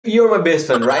You're my best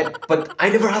friend, right? But I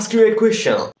never asked you a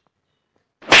question.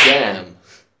 Damn.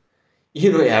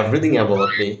 You know everything about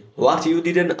me. What you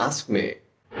didn't ask me?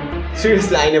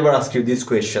 Seriously, I never asked you this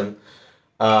question.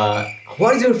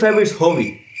 What is your favorite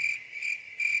hobby?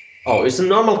 Oh, it's a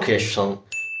normal question.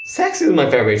 Sex is my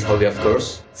favorite hobby, of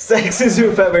course. Sex is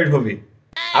your favorite hobby.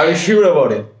 Are you sure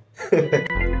about it?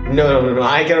 No,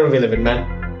 I cannot believe it,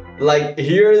 man. Like,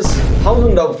 here's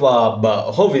thousands of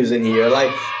hobbies in here,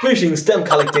 like fishing, stamp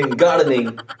collecting,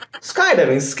 gardening,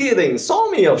 skydiving, skiing,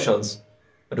 so many options.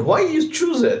 But why you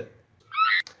choose it?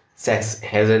 Sex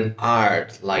has an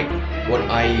art. Like, when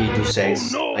I do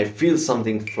sex, I feel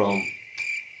something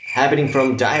happening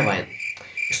from divine.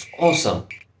 It's awesome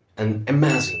and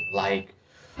amazing. Like,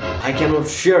 I cannot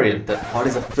share it. That what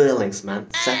is the feelings, man?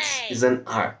 Sex is an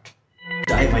art,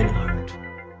 divine art.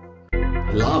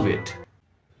 I love it.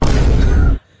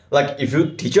 Like, if your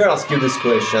teacher asks you this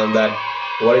question, that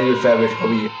what is your favorite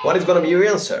hobby? What is gonna be your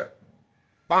answer?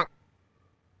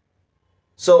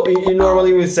 So you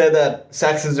normally will say that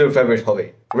sex is your favorite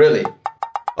hobby. Really?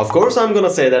 Of course I'm gonna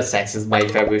say that sex is my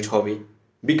favorite hobby.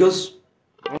 Because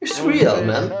it's real,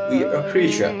 man. We are a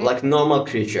creature, like normal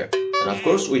creature. And of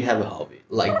course we have a hobby,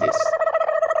 like this.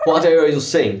 What are you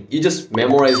saying? You just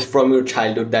memorized from your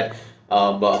childhood that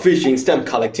fishing, stamp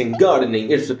collecting,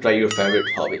 gardening, etc. your favorite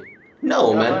hobby.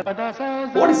 No, man.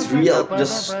 What is real?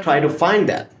 Just try to find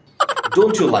that.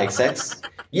 Don't you like sex?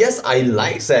 Yes, I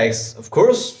like sex. Of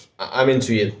course, I'm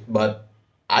into it. But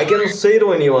I cannot say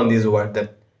to anyone this word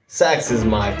that sex is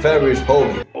my favorite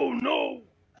hobby. Oh no!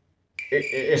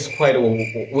 It's quite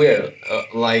weird.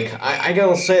 Like, I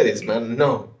cannot say this, man.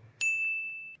 No.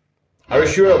 Are you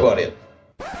sure about it?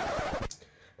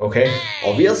 Okay,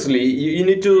 obviously you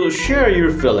need to share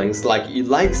your feelings, like you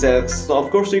like sex, so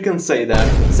of course you can say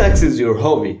that sex is your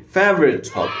hobby, favorite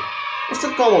hobby. It's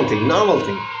a common thing, normal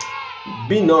thing.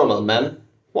 Be normal, man.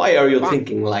 Why are you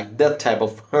thinking like that type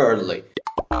of hurriedly?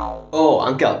 Oh,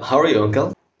 uncle, how are you,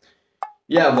 uncle?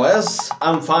 Yeah, boys,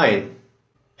 I'm fine.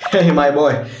 Hey, my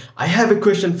boy, I have a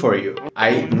question for you.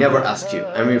 I never asked you,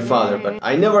 I'm your father, but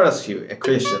I never asked you a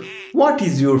question. What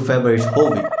is your favorite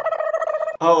hobby?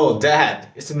 Oh, Dad,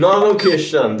 it's a normal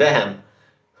question, damn.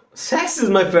 Sex is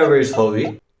my favorite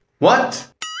hobby. What?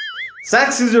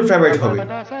 Sex is your favorite hobby?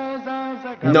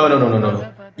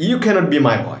 No. You cannot be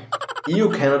my boy.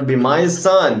 You cannot be my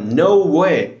son. No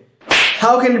way.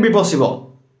 How can it be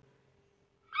possible?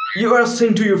 You are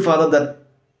saying to your father that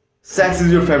sex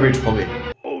is your favorite hobby.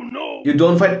 Oh no. You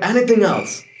don't find anything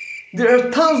else. There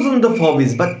are thousands of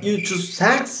hobbies, but you choose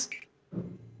sex?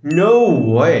 No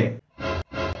way.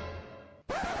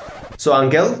 So,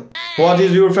 uncle, what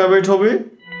is your favorite hobby?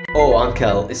 Oh,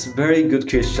 uncle, it's a very good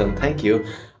question. Thank you.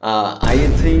 I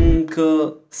think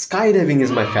skydiving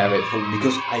is my favorite hobby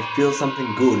because I feel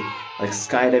something good. Like,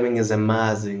 skydiving is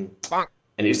amazing.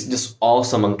 And it's just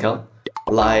awesome, uncle.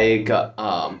 Like,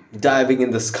 diving in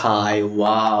the sky.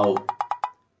 Wow.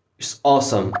 It's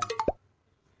awesome.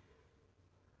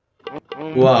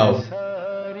 Wow.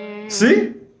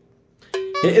 See?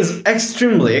 He is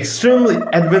extremely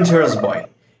adventurous boy.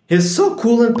 He's so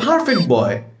cool and perfect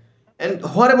boy. And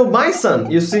what about my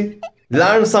son, you see?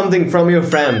 Learn something from your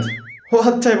friend.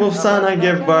 What type of son I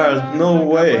gave birth? No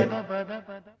way.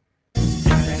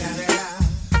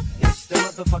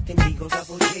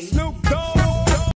 Snoop Dogg.